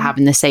because they're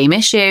having the same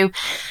issue.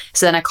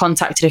 So then I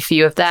contacted a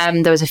few of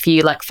them. There was a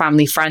few like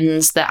family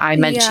friends that I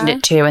mentioned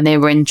it to and they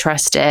were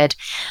interested.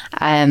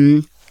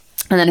 And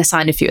then I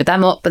signed a few of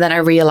them up. But then I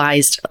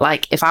realised,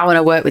 like, if I want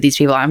to work with these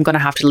people, I'm going to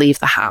have to leave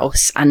the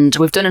house. And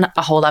we've done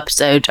a whole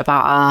episode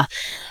about our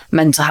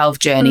mental health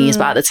journeys.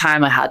 But at the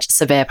time I had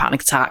severe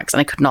panic attacks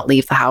and I could not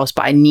leave the house,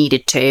 but I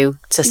needed to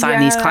sign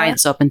these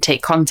clients up and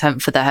take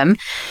content for them.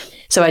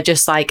 So I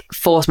just like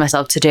forced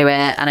myself to do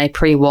it and I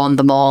pre-warned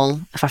them all.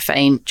 If I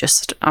faint,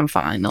 I'm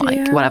fine,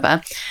 like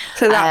whatever.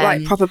 So that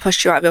like proper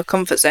pushed you out of your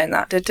comfort zone,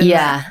 that didn't it?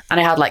 And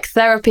I had like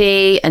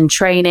therapy and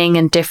training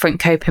and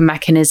different coping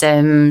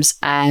mechanisms.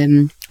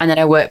 And then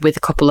I worked with a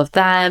couple of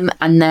them.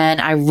 And then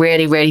I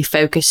really, really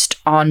focused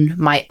on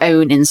my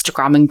own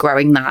Instagram and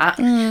growing that.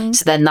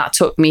 So then that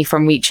took me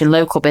from reaching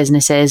local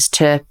businesses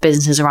to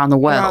businesses around the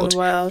world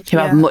who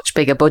have much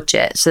bigger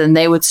budgets. So then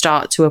they would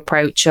start to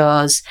approach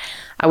us.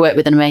 I worked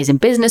with an amazing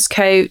business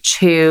coach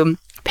who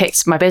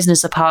picked my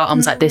business apart and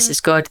was like, this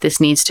is good, this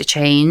needs to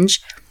change.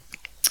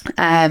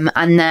 And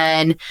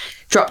then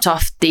dropped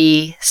off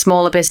the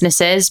smaller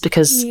businesses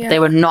because they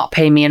were not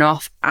paying me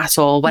enough at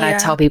all. When I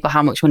tell people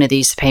how much money they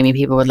used to pay me,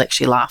 people would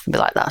literally laugh and be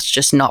like, that's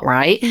just not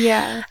right.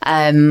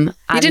 You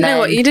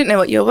didn't know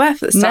what you were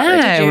worth at the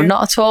start, did you?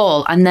 Not at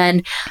all. And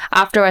then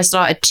after I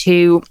started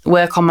to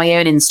work on my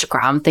own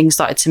Instagram, things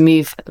started to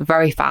move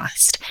very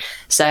fast.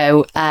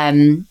 So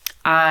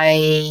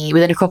I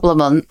within a couple of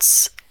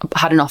months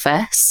had an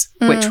office,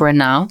 which we're in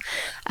now.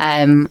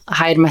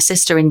 Hired my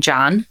sister in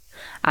Jan.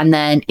 And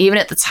then even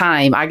at the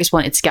time, I just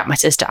wanted to get my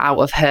sister out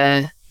of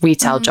her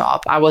retail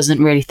job. I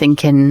wasn't really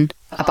thinking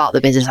about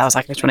the business. I was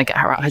like, I just want to get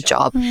her out of her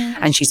job.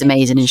 And she's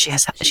amazing and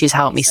she's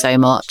helped me so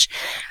much.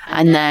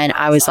 And then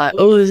I was like,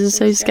 oh, this is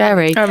so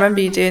scary. I remember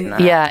you doing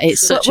that. Yeah,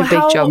 it's such a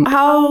big jump.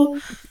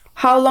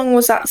 How long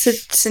was that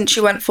since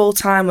you went full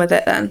time with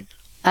it then?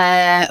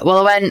 Well,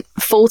 I went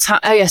full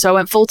time. So I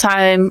went full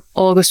time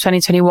August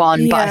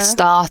 2021, but I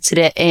started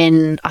it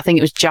in, I think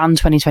it was Jan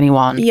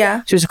 2021.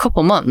 Yeah. So it was a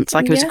couple months.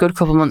 Like it was a good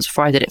couple months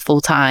before I did it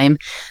full time.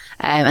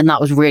 And that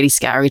was really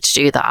scary to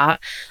do that.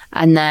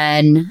 And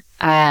then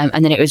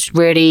it was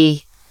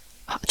really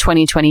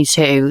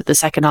 2022, the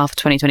second half of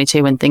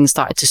 2022, when things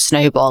started to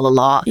snowball a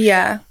lot.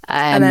 Yeah.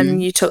 And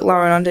then you took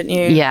Lauren on, didn't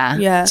you? Yeah.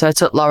 Yeah. So I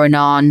took Lauren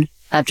on.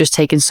 I've just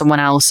taken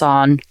someone else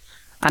on.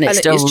 And it's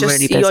still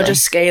really busy. You're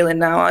just scaling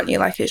now, aren't you?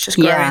 Like it's just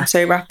growing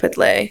so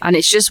rapidly. And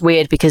it's just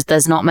weird because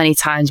there's not many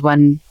times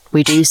when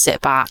we do sit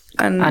back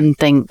and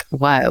think,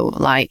 wow,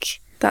 like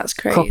that's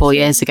crazy. A couple of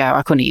years ago,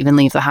 I couldn't even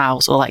leave the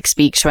house or like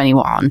speak to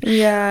anyone.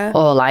 Yeah.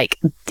 Or like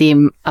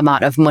the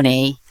amount of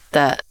money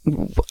that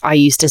I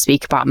used to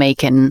speak about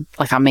making,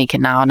 like I'm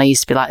making now. And I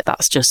used to be like,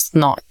 that's just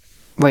not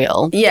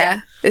real.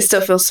 Yeah. It still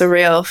feels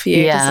surreal for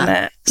you, doesn't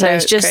it? So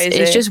it's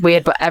just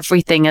weird, but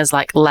everything has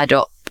like led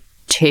up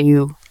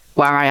to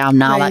where I am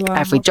now. Like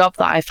every job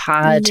that I've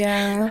had,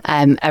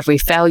 every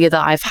failure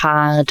that I've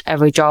had,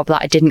 every job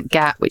that I didn't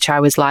get, which I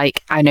was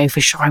like, I know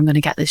for sure I'm going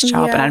to get this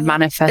job, and I'd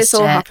manifest it's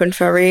all happened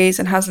for a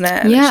reason, hasn't it?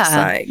 And it's just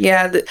like,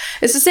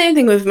 it's the same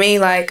thing with me.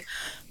 Like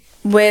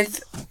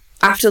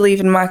after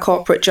leaving my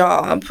corporate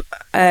job,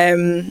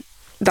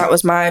 that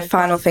was my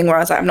final thing where I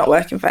was like, I'm not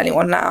working for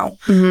anyone now.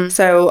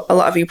 So a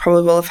lot of you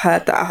probably will have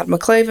heard that I had my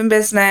clothing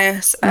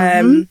business.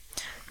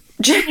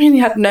 Genuinely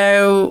had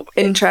no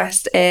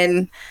interest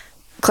in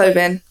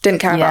clothing,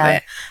 didn't care about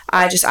it.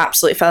 I just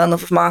absolutely fell in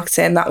love with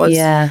marketing. That was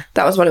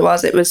what it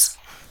was.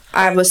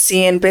 I was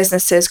seeing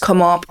businesses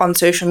come up on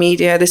social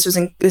media. This was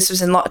in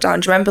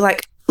lockdown. Do you remember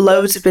like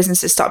loads of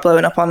businesses start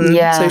blowing up on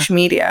social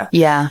media?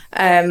 Yeah.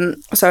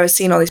 So I was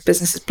seeing all these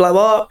businesses blow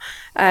up.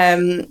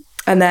 And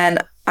then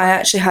I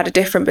actually had a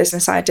different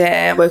business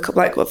idea. I woke up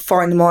like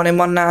 4 a.m.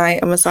 one night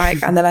and was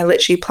like, and then I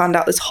literally planned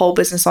out this whole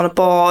business on a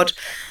board.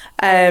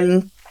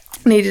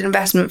 Needed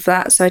investment for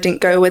that, so I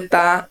didn't go with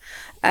that.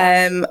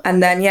 And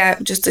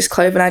then just this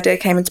clothing idea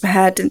came into my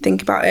head. Didn't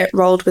think about it.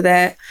 Rolled with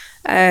it.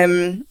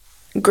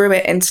 Grew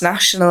it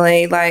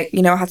internationally. Like,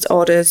 you know, I had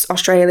orders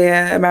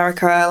Australia,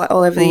 America, like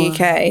all over the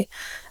UK.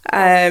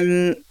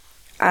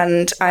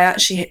 And I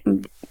actually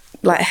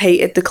like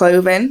hated the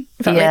clothing.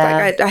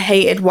 Like I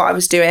hated what I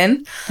was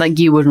doing. Like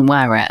you wouldn't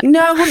wear it. No,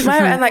 I wouldn't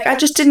wear it. And like I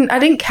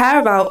didn't care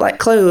about like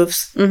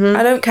clothes.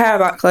 I don't care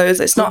about clothes.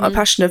 It's not a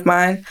passion of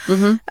mine.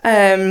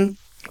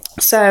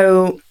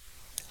 So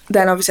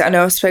then obviously I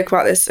know I spoke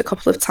about this a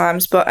couple of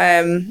times, but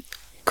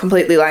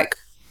completely like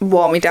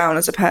wore me down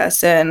as a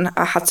person.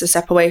 I had to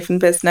step away from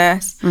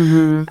business.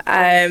 And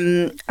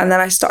then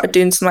I started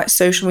doing some like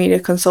social media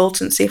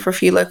consultancy for a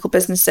few local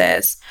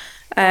businesses.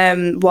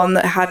 One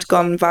that had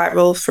gone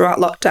viral throughout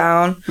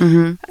lockdown.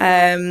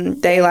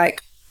 They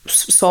like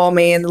saw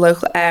me in the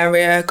local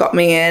area, got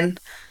me in,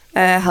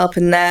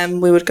 helping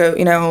them. We would go,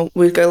 you know,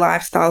 we'd go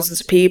live to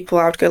thousands of people.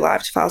 I would go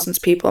live to thousands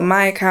of people on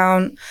my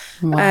account.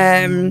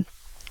 Wow.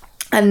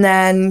 And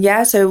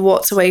then so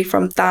walked away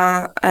from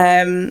that.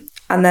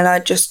 And then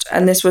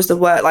and this was the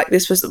work, like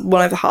this was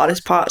one of the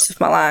hardest parts of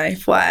my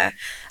life, where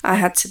I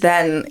had to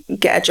then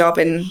get a job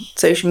in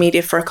social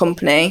media for a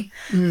company.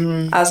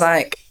 I was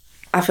like,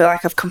 I feel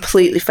like I've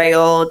completely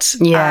failed.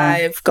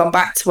 I've gone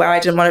back to where I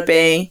didn't want to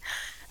be.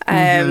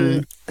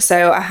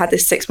 So I had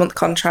this 6-month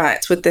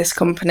contract with this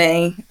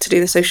company to do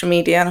the social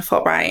media, and I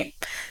thought, right,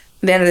 at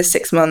the end of the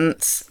 6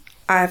 months,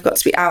 I've got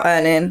to be out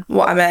earning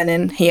what I'm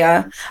earning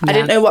here. I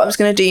didn't know what I was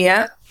going to do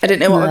yet. I didn't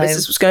know what my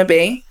business was going to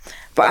be.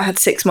 But I had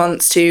 6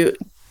 months to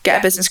get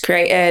a business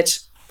created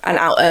and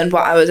out earn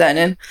what I was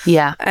earning.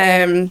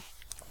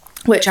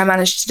 Which I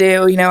managed to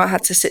do. You know, I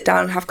had to sit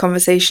down and have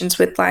conversations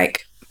with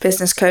like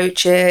business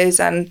coaches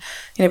and,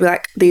 you know, be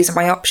like, these are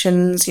my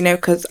options, you know,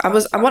 because I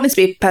wanted to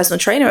be a personal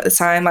trainer at the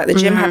time. Like the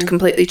gym had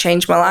completely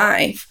changed my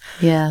life.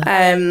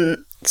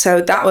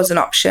 So that was an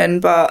option.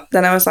 But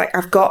then I was like,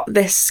 I've got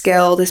this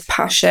skill, this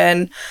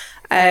passion,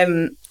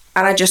 and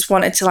I just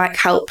wanted to like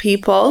help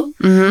people.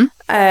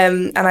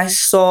 And I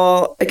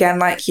saw, again,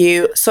 like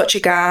you, such a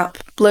gap,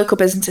 local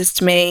businesses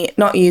to me,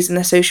 not using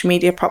their social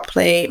media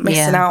properly,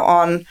 missing out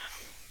on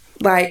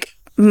like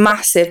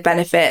massive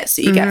benefits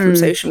that you get from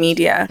social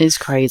media. It's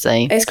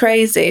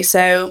crazy.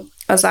 So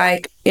I was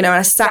like, you know, and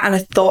I sat and I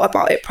thought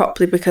about it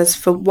properly, because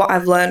for what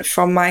I've learned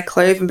from my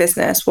clothing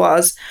business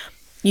was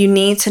you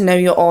need to know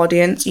your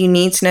audience. You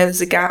need to know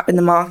there's a gap in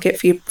the market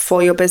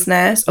for your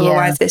business.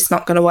 Otherwise, it's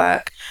not going to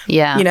work.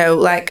 You know,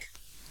 like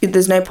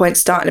there's no point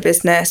starting a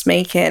business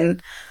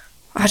making,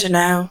 I don't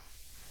know,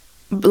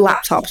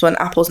 laptops when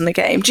Apple's in the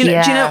game. Do you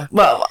know?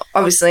 Well,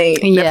 obviously,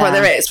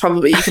 there is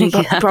probably. You can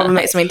probably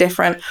make something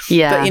different.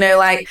 But, you know,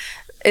 like,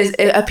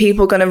 are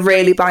people going to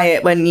really buy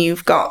it when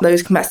you've got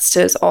those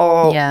competitors,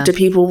 or do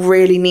people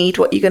really need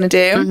what you're going to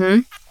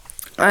do?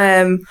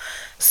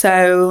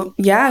 So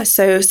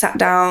sat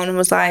down and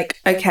was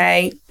like,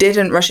 okay,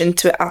 didn't rush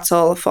into it at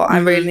all. I thought I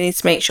really need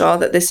to make sure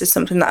that this is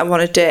something that I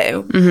want to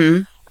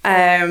do.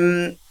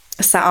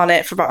 Sat on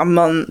it for about a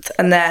month,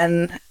 and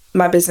then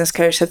my business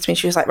coach said to me,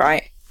 she was like,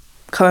 right,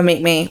 come and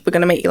meet me. We're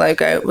going to make your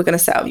logo. We're going to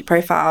set up your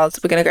profiles.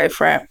 We're going to go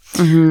for it.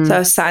 So I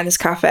was sat in this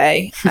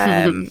cafe,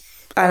 and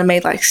I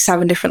made like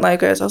 7 different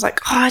logos. I was like,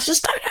 oh, I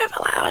just don't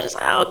overlap. I was just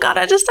like, oh God,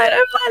 I just don't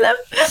overlap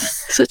them.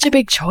 Such a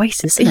big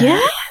choice, isn't it?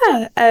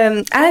 Yeah.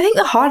 And I think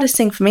the hardest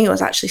thing for me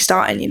was actually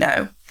starting, you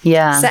know.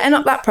 Setting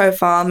up that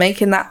profile,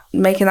 making that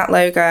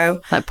logo.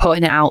 Like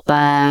putting it out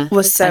there.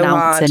 Was so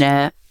hard. It.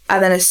 And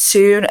then as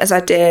soon as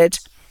I did,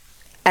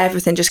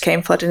 everything just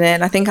came flooding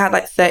in. I think I had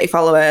like 30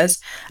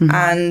 followers,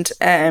 and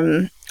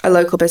a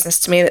local business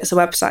to me that's a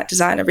website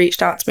designer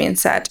reached out to me and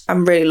said,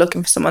 I'm really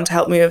looking for someone to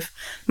help me with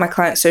my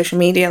client's social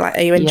media. Like,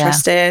 are you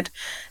interested?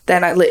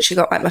 Then I literally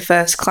got like my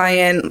first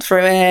client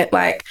through it.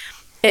 Like,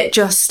 it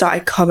just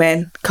started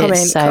coming.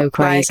 It's so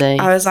crazy.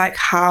 Like, I was like,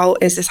 how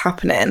is this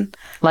happening?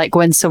 Like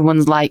when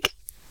someone's like,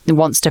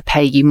 wants to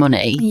pay you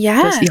money. You're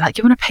like,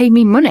 you want to pay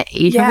me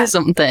money for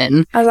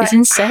something? I was like, it's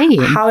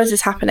insane. How is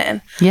this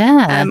happening?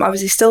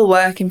 Obviously still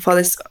working for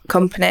this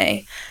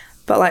company,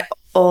 but like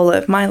all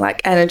of my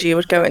like energy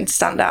would go into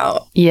stand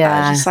out.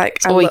 I was just like,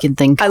 it's all you can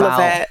think about.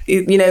 I love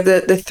it. You know,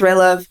 the thrill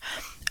of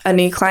a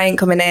new client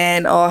coming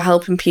in or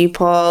helping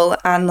people,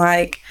 and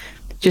like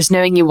just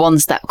knowing you're one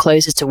step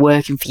closer to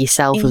working for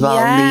yourself as well,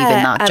 and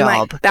leaving that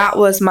job. Like, that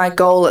was my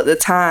goal at the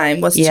time,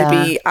 was to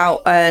be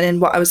out earning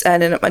what I was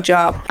earning at my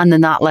job. And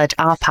then that led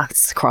our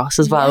paths across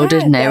as well,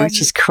 didn't it?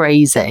 Which is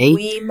crazy.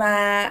 We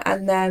met,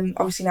 and then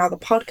obviously now the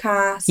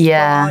podcast.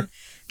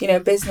 You know,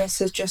 business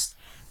has just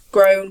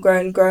grown.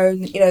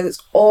 You know,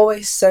 there's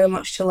always so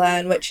much to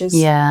learn, which is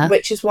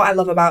what I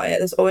love about it.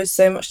 There's always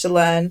so much to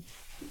learn.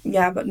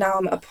 but now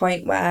I'm at a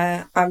point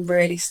where I'm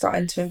really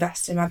starting to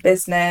invest in my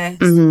business,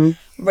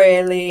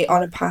 really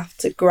on a path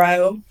to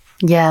grow.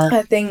 Yeah.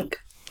 I think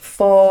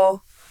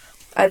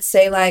I'd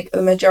say like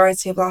the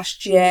majority of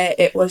last year,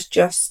 it was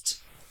just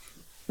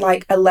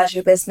like a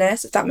leisure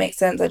business, if that makes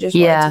sense. I just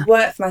wanted to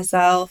work for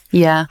myself,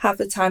 have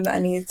the time that I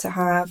needed to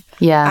have.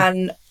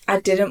 And I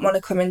didn't want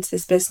to come into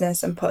this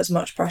business and put as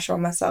much pressure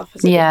on myself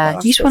as I did my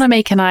last you just want to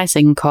make a nice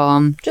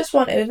income. Just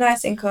wanted a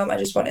nice income. I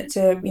just wanted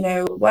to,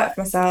 work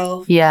for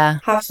myself.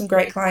 Have some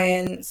great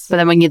clients. But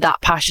then when you're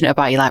that passionate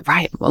about it, you're like,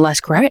 right, well,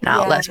 let's grow it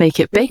now. Let's make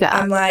it bigger.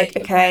 I'm like,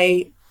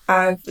 okay,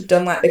 I've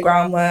done like the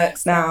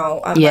groundworks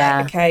now. I'm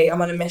like, okay,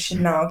 I'm on a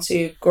mission now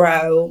to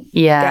grow.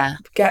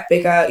 Get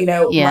bigger.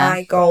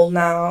 My goal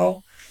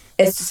now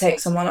is to take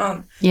someone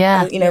on.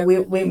 And,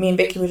 me and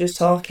Vicky were just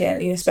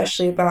talking,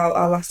 especially about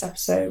our last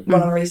episode,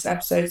 one of our recent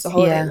episodes, the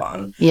holiday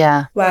one.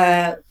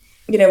 Where,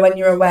 when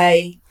you're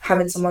away,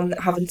 having someone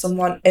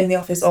in the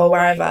office or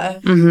wherever,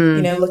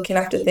 looking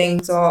after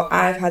things, or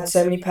I've had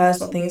so many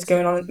personal things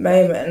going on at the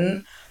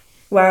moment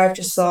where I've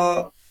just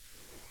thought,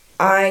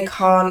 I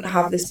can't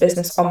have this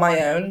business on my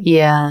own.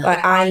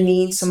 Like, I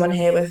need someone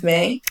here with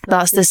me.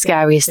 That's the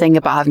scariest thing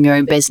about having your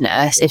own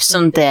business. If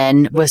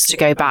something was to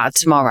go bad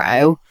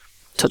tomorrow,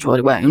 touch wood,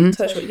 it won't.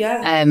 Touch wood,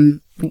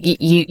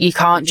 you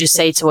can't just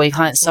say to all your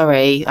clients,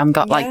 sorry,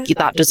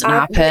 that doesn't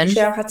happen.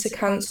 I've had to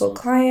cancel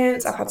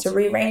clients. I've had to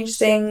rearrange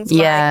things.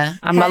 And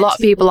a lot of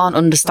people aren't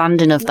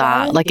understanding of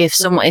that. Like, if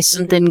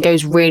something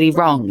goes really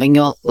wrong and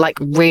you're like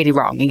really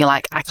wrong and you're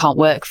like, I can't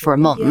work for a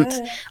month,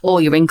 all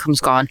your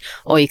income's gone,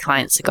 all your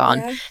clients are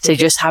gone. So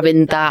just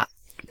having that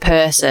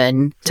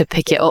person to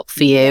pick it up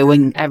for you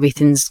when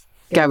everything's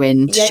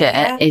going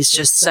shit is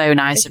just so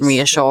nice and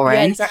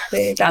reassuring.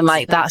 Exactly. And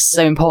like, that's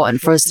so important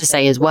for us to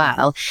say as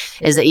well,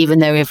 is that even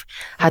though we've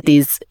had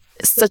these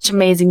such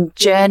amazing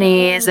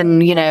journeys and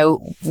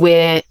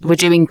we're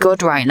doing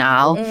good right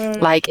now,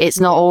 like, it's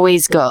not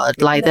always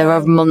good. Like, there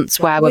are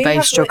months where we're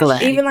both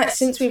struggling. Even like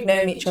since we've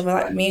known each other,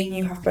 like me and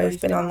you have both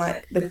been on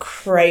like the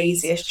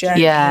craziest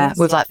journeys.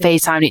 We've like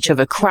FaceTimed each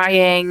other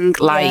crying,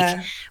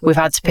 like we've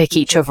had to pick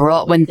each other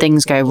up when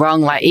things go wrong.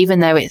 Like,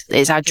 even though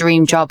it's our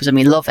dream jobs and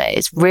we love it,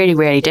 it's really,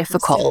 really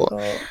difficult.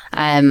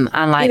 And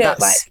like,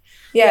 that's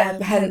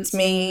hence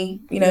me,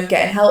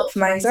 getting help for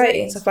my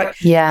anxiety and stuff like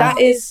that.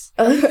 Is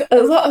a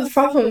lot of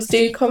problems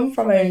do come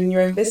from owning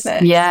your own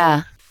business.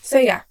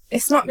 So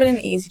it's not been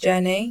an easy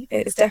journey.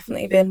 It's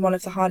definitely been one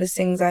of the hardest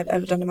things I've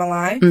ever done in my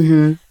life.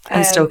 And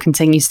still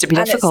continues to be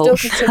difficult. And it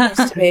still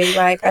continues to be,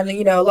 like, and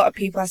a lot of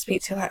people I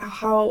speak to, like,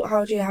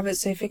 how do you have it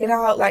so figured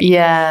out? Like,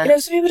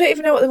 some people don't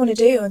even know what they want to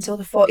do until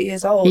they're 40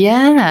 years old. We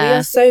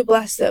are so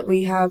blessed that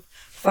we have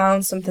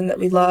found something that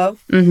we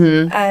love.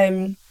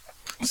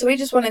 So we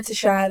just wanted to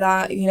share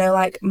that,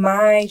 like,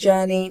 my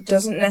journey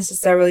doesn't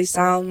necessarily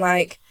sound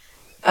like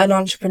an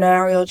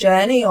entrepreneurial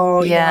journey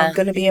or, I'm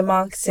going to be in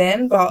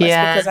marketing, but it's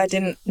because I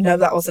didn't know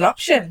that was an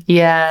option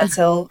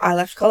until I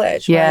left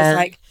college. Whereas,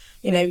 like,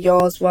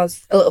 yours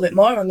was a little bit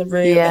more on the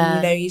route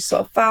and, you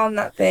sort of found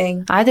that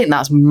thing. I think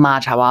that's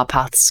mad how our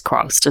paths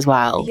crossed as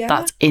well.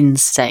 That's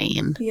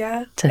insane.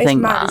 To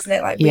think mad, that. Isn't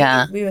it?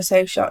 Like, we were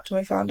so shocked when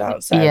we found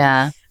out.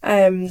 So,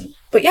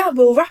 but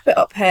we'll wrap it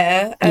up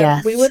here.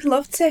 We would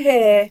love to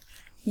hear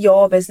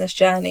your business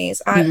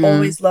journeys. I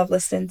always love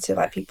listening to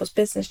like people's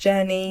business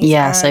journeys.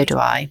 So do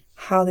I.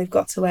 How they've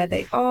got to where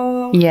they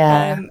are.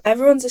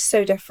 Everyone's just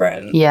so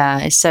different.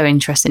 It's so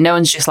interesting. No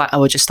one's just like,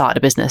 we'll just start a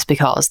business,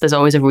 because there's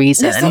always a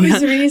reason.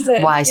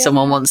 Why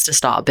someone wants to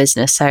start a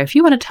business. So if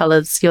you want to tell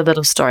us your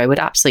little story, we'd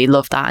absolutely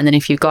love that. And then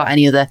if you've got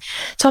any other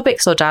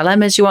topics or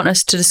dilemmas you want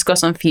us to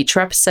discuss on future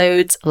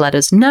episodes, let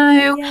us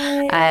know.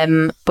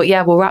 But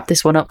we'll wrap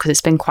this one up because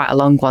it's been quite a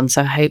long one.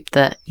 So I hope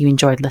that you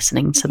enjoyed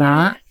listening to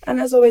that. And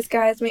as always,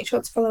 guys, make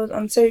sure to follow us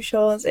on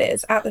socials. It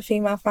is at The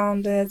Female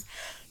Founders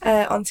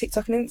on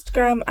TikTok and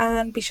Instagram,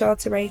 and be sure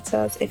to rate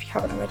us if you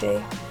haven't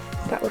already.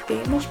 That would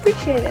be much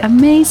appreciated.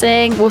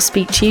 Amazing. We'll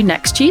speak to you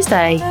next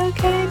Tuesday.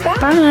 Okay, bye.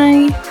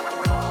 Bye.